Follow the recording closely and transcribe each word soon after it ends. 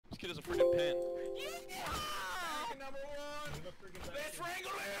as a freaking pen. Number one. Let's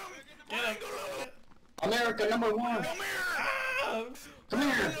wrangle him. America number one. Come here. Come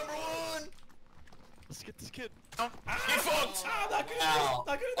here. Number one. Let's get this kid. Get fucked. Ow.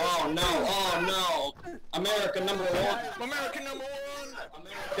 Oh no. Oh no. America number one. American number one.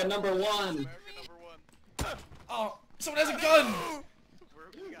 America number one. Oh, someone has a gun.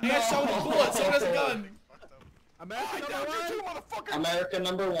 You guys shot with a bullet. Someone has a gun. American number one. America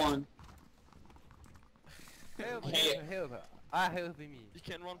number one. Help me. You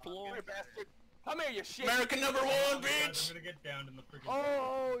can't run for long. Come here, you shit. American number one, bitch. I'm gonna get down in the freaking.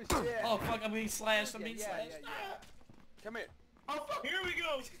 Oh shit. Oh fuck, I'm being slashed. I'm being Yeah. slashed. Come here. Oh fuck! Here we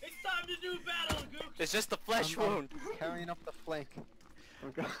go. It's time to do battle, Gook. It's just a flesh wound. Carrying up the flank.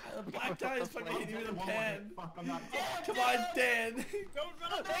 The black guy is fucking hitting me with a pen. Fuck, I'm not. Come on, Dan. Don't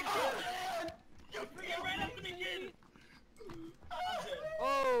run up to me. You freaking ran up to me, kid.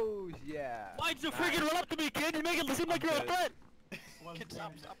 Oh yeah. Why'd you freaking run up to me, kid? You make it seem like you're a threat. Kid,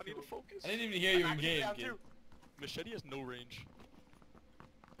 stop. I need to focus. I didn't even hear you in game, kid. Machete has no range.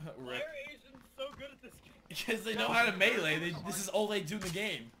 Why are Asians so good at this game? Because they know how to melee. This is all they do in the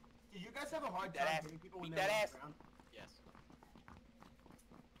game. Do you guys have a hard time hitting people when Beat they're that on ass. the ground? Yes.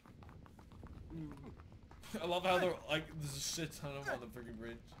 I love how they're like, there's a shit ton of them on the freaking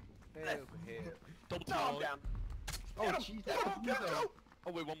bridge. Double No, I'm team. down. Oh jeez, that's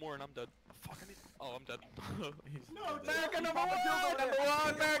Oh wait, one more and I'm dead. Fuck, I need. Oh, I'm dead. No, American number one. Number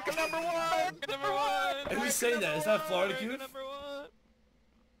one. American number one. Number one. Who's saying that? Is that Florida Youth? Number one.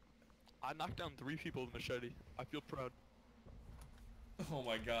 I knocked down 3 people with machete. I feel proud. Oh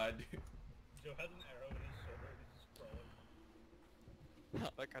my god. Joe has an arrow in his shoulder. He's just crawling.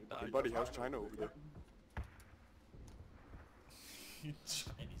 That guy died. Buddy, how's China over there? You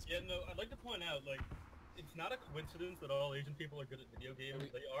Chinese. Yeah, no, I'd like to point out, like, it's not a coincidence that all Asian people are good at video games.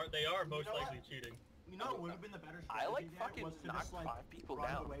 They are most likely cheating. You know what would have been the better strategy I like there fucking was to knock just like 5 people run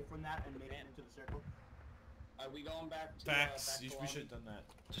down. away from that and make it into the circle. Are we going back to Facts. back to We should have done that.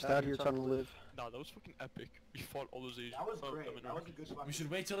 Just out here trying to live. Nah, that was fucking epic. We fought all those Asians. That was Oh, great. I'm in That was a Iraq. good fucking. We should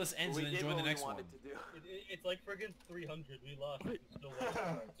wait till this ends We and then did join what the next we one. wanted to do. It's like friggin' 300. We lost. We still lost.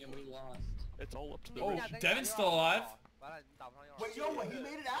 And we lost. It's all up to the Oh, rich. Devin's still alive. Wait, yo, what? He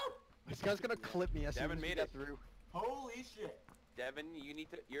made it out? This guy's gonna clip me as soon Devin as we made get it. through. Holy shit! Devin, you need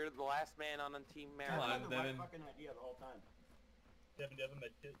to. You're the last man on Team Come Marathon. on, I had the right Devin. fucking idea the whole time. Devin med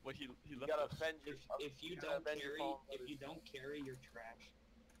kit. Well, he You left gotta us. avenge your. If you gotta don't avenge your carry, fallen if brothers. you don't carry, you're trash.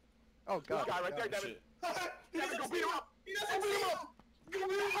 Oh god. Guy right there, Oh, Devin. shit. Devin, go beat him up. He doesn't beat him up. Go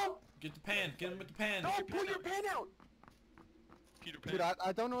beat him up. Get the pan. Get him with the pan. Don't pull your pen out. Peter Pan. Dude,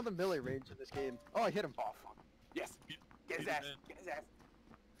 I don't know the melee range in this game. Oh, I hit him. Oh fuck. Yes. Get his Peter ass. Pan. Get his ass.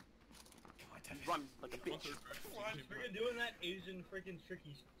 Come on, Devin. Run like a bitch. We're doing that Asian freaking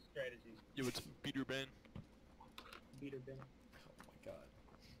tricky strategy. Yo, it's Peter Pan. Peter Ben. Oh my god.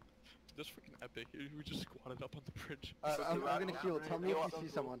 That's freaking epic. We just squatted up on the bridge. I'm gonna heal. Tell me if Yo, you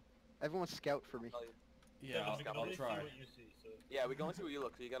see someone. Everyone scout for me. Yeah, Devin, we can I'll only try. see what you see, so. Yeah, we can only see where you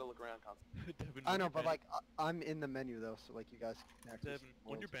look, so you gotta look around constantly. Devin, I when know, you're but bandaged- like I'm in the menu though, so like you guys can actually. Devin,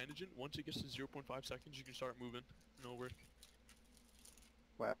 when you're bandaging, once it gets to 0.5 seconds, you can start moving. No work.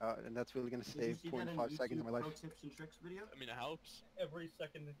 Wow, and that's really gonna Did you save see that in 0.5 seconds of my YouTube life. Pro tips and tricks video? I mean, it helps. Every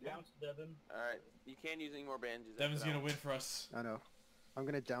second that counts, Devin. Alright, you can't use any more bandages. Devin's after that gonna one. win for us. I know. I'm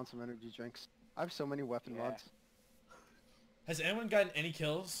gonna down some energy drinks. I have so many weapon Yeah. mods. Has anyone gotten any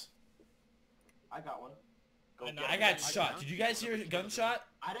kills? I got one. Go I know. get I him. got shot. Did you guys hear a gunshot?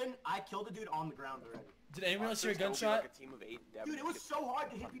 I didn't. I killed a dude on the ground already. Did anyone else hear a There's gunshot? Like a team of 8, Devin. Dude, it was so hard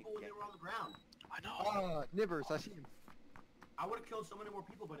to hit people when they were on the ground. I know. Nibbers, I see him. I would have killed so many more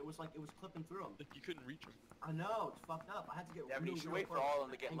people, but it was clipping through them. Like, you couldn't reach him. I know, it's fucked up. I had to get. Devin, you really, should really wait for close all of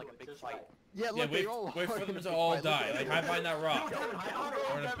them to get in like a angle, big just fight. right. Yeah, Yeah, look, wait, they all wait are for in them a to big all fight. die. Look Like, at hide behind that rock. Devin, hide,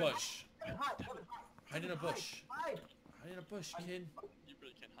 Or in a Devin, bush. Devin, hide, Devin, Hide in a bush. Hide, Hide in a bush, kid. You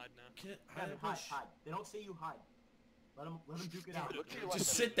really can't hide now. Kid, hide in Devin, a hide, bush. hide. They don't see you, hide. Let them duke it out. Look to your left.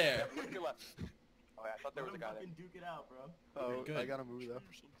 Just sit there. Devin, look to your left. Oh yeah, I thought there was a guy there. Fucking duke it out, bro. Oh, Good. I gotta move though.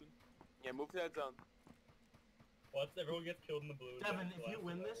 Or something. Yeah, move to that zone. Once everyone gets killed in the blue. Devin, Devin's if you last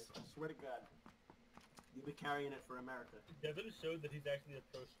win alive. this, I swear to God, you'll be carrying it for America. Devin showed that he's actually a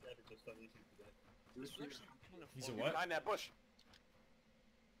pro strategist on YouTube today. Do it for you. He's a Get what? behind that bush.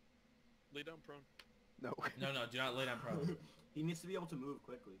 Lay down prone. No, No, no, do not lay down prone. He needs to be able to move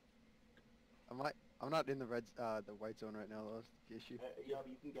quickly. I'm not in the the white zone right now. Though. That's the issue. Yeah, but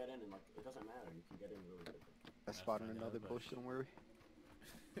you can get in and like it doesn't matter. You can get in really quickly. I spotted find out another about bush. it. Don't worry.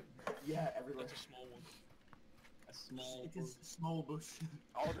 Yeah, everywhere. That's a small one. A small. It is small bush.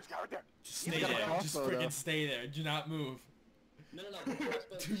 Oh, there's a guy right there. Just stay got a there. Just crossbow, though. freaking stay there. Do not move. No. The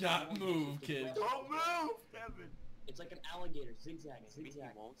crossbow Do not move, kid. Don't move, Devin. It's like an alligator, zigzag.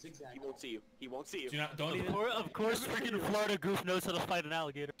 He won't see you. He won't see you. Don't even Of course, freaking Florida goof knows how to fight an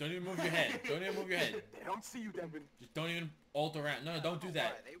alligator. don't even move your head. Don't even move your head. They don't see you, Devin. Just don't even alt around. No, don't do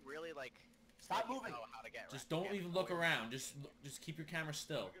that. They really like. Stop moving. Know how to get Just around. don't even look around. Just keep your camera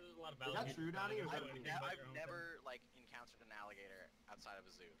still. There's a lot of Is that true, Donnie, or is that I've never like encountered an alligator outside of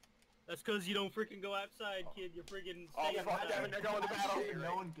a zoo. That's because you don't freaking go outside, kid. You're freaking. Oh, stay fuck, inside. Devin, they're going to battle.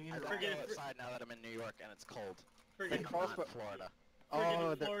 No one gained I it. Forget go it. outside now that I'm in New York and it's cold. Freaking, crossbow. Not Florida. Oh,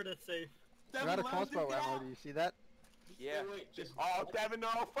 freaking the, Florida safe. I got a crossbow ammo. Do you see that? Yeah. Wait, just Oh, Devin, they're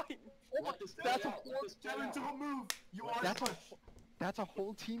all fighting. let this play That's a- out, let this play Devin, out. don't move. You are That's a push. that's a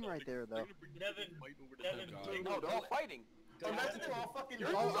whole team right there, though. Devin, God. Devin, No, they're all fighting. Imagine they're all fucking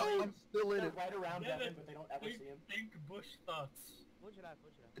Oh, I'm still in it. right around Devin, Devin, but they don't ever see him. think bush thoughts.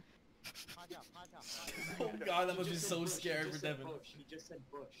 Oh God, that must be He just so said bush, he scary just for said Devin. bush, He just said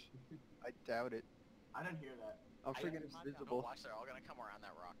bush. I doubt it. I didn't hear that. I'm freaking No, invisible. watch, they're all gonna come around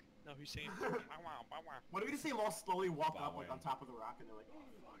that rock. No, he's saying. What if we just see them all slowly walk Bow up like wow. on top of the rock and they're like, oh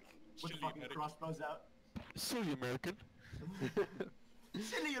fuck. With the Chili fucking medic. crossbows out. Silly American.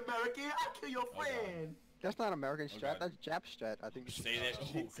 Silly American, I'll kill your God. friend. That's not American Oh, strat. God. That's Jap strat. I think. Stay there.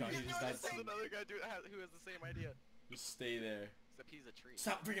 Oh God, he does not see. There's another guy who has the same idea. Just stay there. Except he's a tree.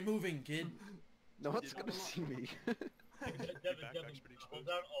 Stop freaking moving, kid. No one's gonna see me. Devin, hold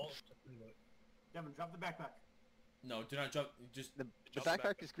down alt. Devin, drop the backpack. No, do not jump. Just The Jump back.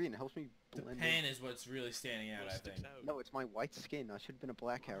 backpack is green. It helps me the blend pen is what's really standing out, I think. in. No, it's my white skin. I should have been a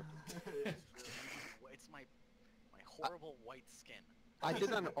black character. It's my horrible white skin. I did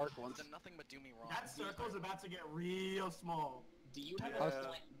that in Ark once. It's done nothing but do me wrong. That circle's about to get real small. Do you have a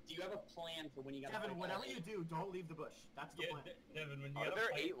plan? Do you have a plan for when you gotta Devin, fight whatever that you do, don't leave the bush. That's the Yeah, plan. Devin, when you Are gotta there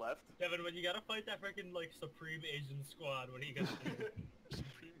fight, 8 left? Devin, when you gotta fight that freaking like Supreme Asian squad when he gets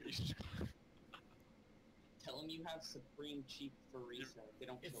Tell them you have Supreme Chief Farisa. If they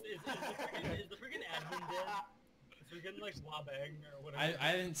don't is kill the freaking admin dead? Is freaking like Wabang or whatever? I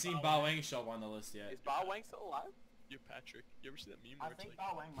haven't seen Bao Wang show up on the list yet. Is Bow Wang still alive? Yo, Patrick, you ever see that meme I where it's think like,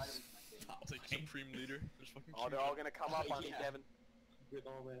 Bao Wang might have it's like Supreme Leader? There's fucking Oh, they're all gonna come up on you, Yeah. Devin. With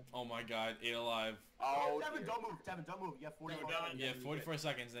all the... Oh my God, 8 alive. Oh, Devin, dear. don't move. Devin, don't move. You have 44 Devin, seconds. Yeah, 44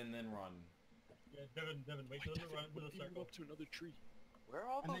 seconds and then run. Yeah, Devin, wait till they run into the circle. up to another tree. Where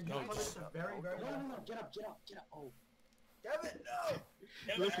are all And those then you No, put it to very, very No, low. no, no, get up. Oh. Devin, no!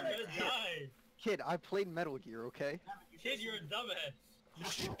 Devin, you're gonna die. Kid, I played Metal Gear. Okay. Kid, you're a dumbass. Oh,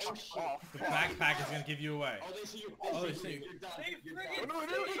 shit. The backpack is gonna give you away. Oh, they see you. Oh, They they see see you. you. You're done. They You're friggin'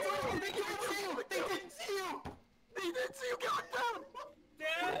 done. They didn't see you! They didn't see you! They didn't see you going down!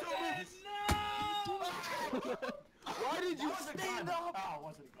 Devin, no! Why did you stand up? Oh, it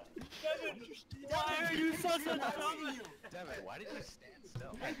wasn't good. Devin, why are you such a dumbass? Devin, why did you stand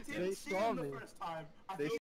still? I They didn't see saw him the me. first time. I They feel